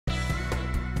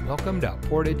Welcome to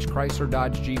Portage Chrysler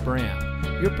Dodge Jeep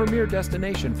Ram, your premier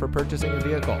destination for purchasing a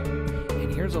vehicle.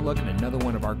 And here's a look at another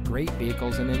one of our great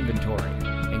vehicles in inventory,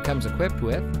 and comes equipped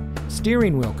with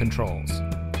steering wheel controls,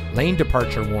 lane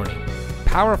departure warning,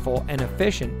 powerful and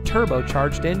efficient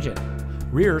turbocharged engine,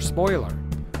 rear spoiler,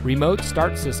 remote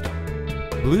start system,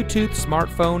 Bluetooth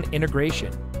smartphone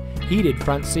integration, heated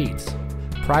front seats,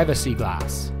 privacy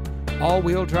glass,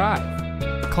 all-wheel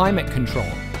drive, climate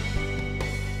control.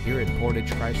 Here at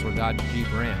Portage Chrysler Dodge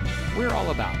Jeep Ram, we're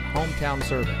all about hometown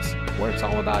service, where it's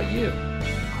all about you.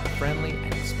 Our friendly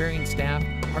and experienced staff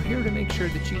are here to make sure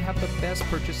that you have the best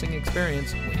purchasing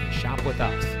experience when you shop with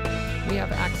us. We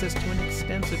have access to an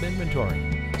extensive inventory,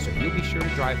 so you'll be sure to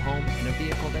drive home in a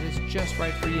vehicle that is just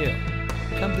right for you.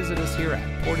 Come visit us here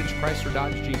at Portage Chrysler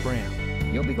Dodge Jeep Ram.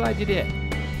 You'll be glad you did.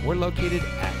 We're located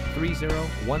at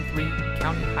 3013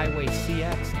 County Highway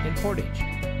CX in Portage.